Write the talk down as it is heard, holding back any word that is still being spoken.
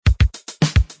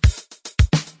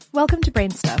Welcome to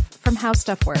Brain Stuff from How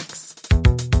Stuff Works.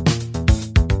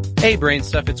 Hey Brain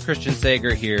Stuff, it's Christian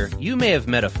Sager here. You may have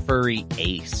met a furry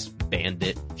Ace,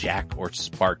 Bandit, Jack, or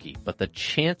Sparky, but the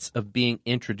chance of being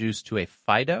introduced to a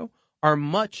Fido are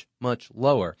much, much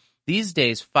lower. These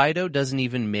days, Fido doesn't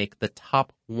even make the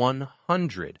top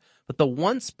 100, but the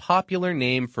once popular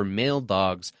name for male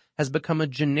dogs has become a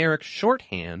generic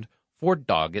shorthand for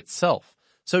dog itself.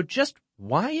 So just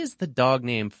why is the dog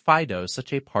name Fido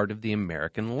such a part of the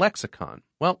American lexicon?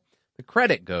 Well, the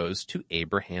credit goes to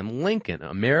Abraham Lincoln,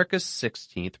 America's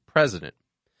 16th president.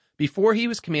 Before he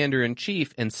was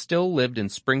commander-in-chief and still lived in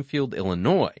Springfield,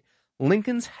 Illinois,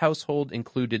 Lincoln's household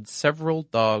included several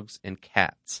dogs and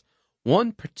cats.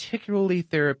 One particularly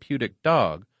therapeutic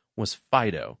dog was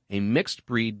Fido, a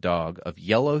mixed-breed dog of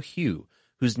yellow hue,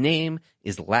 whose name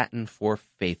is Latin for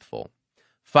faithful.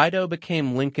 Fido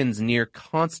became Lincoln's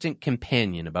near-constant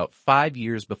companion about 5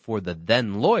 years before the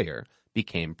then-lawyer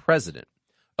became president.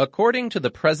 According to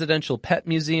the Presidential Pet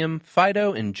Museum,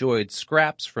 Fido enjoyed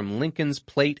scraps from Lincoln's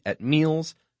plate at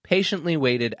meals, patiently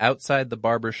waited outside the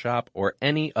barber shop or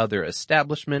any other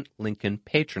establishment Lincoln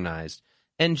patronized,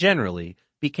 and generally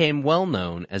became well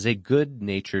known as a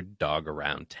good-natured dog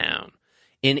around town.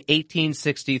 In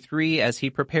 1863, as he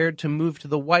prepared to move to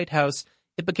the White House,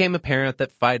 it became apparent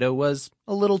that Fido was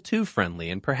a little too friendly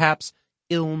and perhaps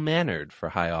ill-mannered for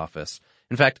high office.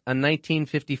 In fact, a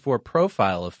 1954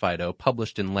 profile of Fido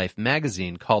published in Life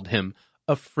magazine called him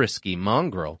a frisky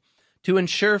mongrel. To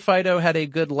ensure Fido had a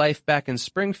good life back in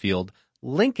Springfield,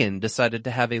 Lincoln decided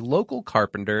to have a local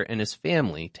carpenter and his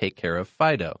family take care of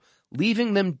Fido,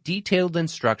 leaving them detailed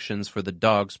instructions for the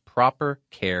dog's proper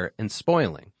care and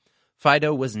spoiling.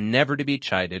 Fido was never to be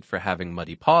chided for having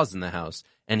muddy paws in the house,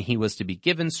 and he was to be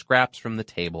given scraps from the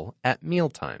table at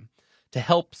mealtime. To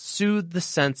help soothe the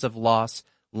sense of loss,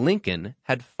 Lincoln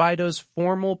had Fido's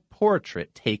formal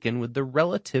portrait taken with the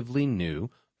relatively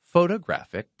new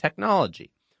photographic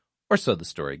technology. Or so the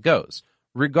story goes.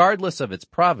 Regardless of its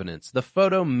provenance, the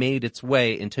photo made its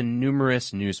way into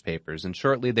numerous newspapers, and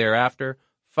shortly thereafter,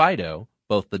 Fido,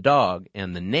 both the dog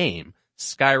and the name,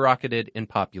 skyrocketed in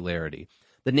popularity.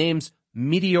 The name's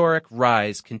meteoric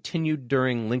rise continued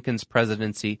during Lincoln's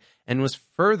presidency and was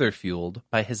further fueled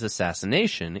by his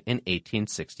assassination in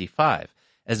 1865.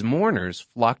 As mourners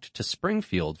flocked to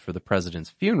Springfield for the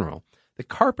president's funeral, the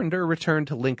carpenter returned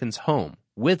to Lincoln's home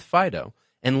with Fido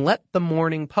and let the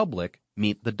mourning public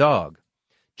meet the dog.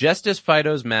 Just as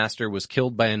Fido's master was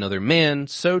killed by another man,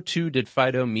 so too did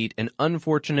Fido meet an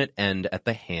unfortunate end at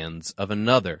the hands of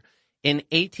another. In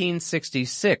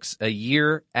 1866, a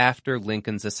year after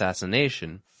Lincoln's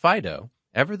assassination, Fido,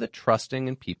 ever the trusting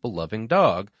and people-loving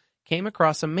dog, came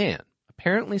across a man,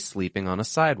 apparently sleeping on a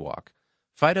sidewalk.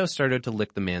 Fido started to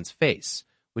lick the man's face,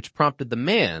 which prompted the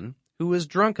man, who was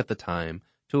drunk at the time,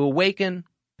 to awaken,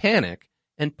 panic,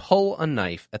 and pull a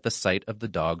knife at the sight of the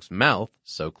dog's mouth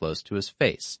so close to his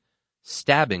face,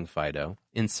 stabbing Fido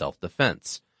in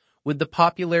self-defense. With the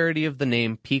popularity of the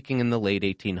name peaking in the late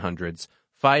 1800s,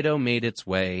 Fido made its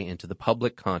way into the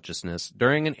public consciousness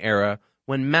during an era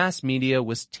when mass media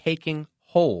was taking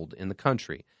hold in the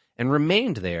country and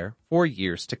remained there for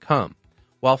years to come.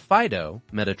 While Fido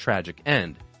met a tragic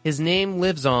end, his name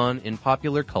lives on in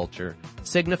popular culture,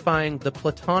 signifying the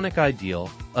platonic ideal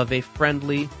of a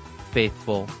friendly,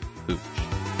 faithful pooch.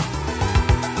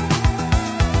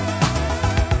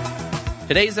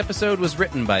 Today's episode was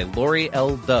written by Lori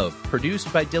L. Dove,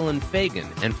 produced by Dylan Fagan,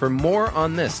 and for more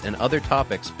on this and other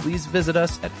topics, please visit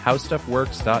us at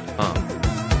howstuffworks.com.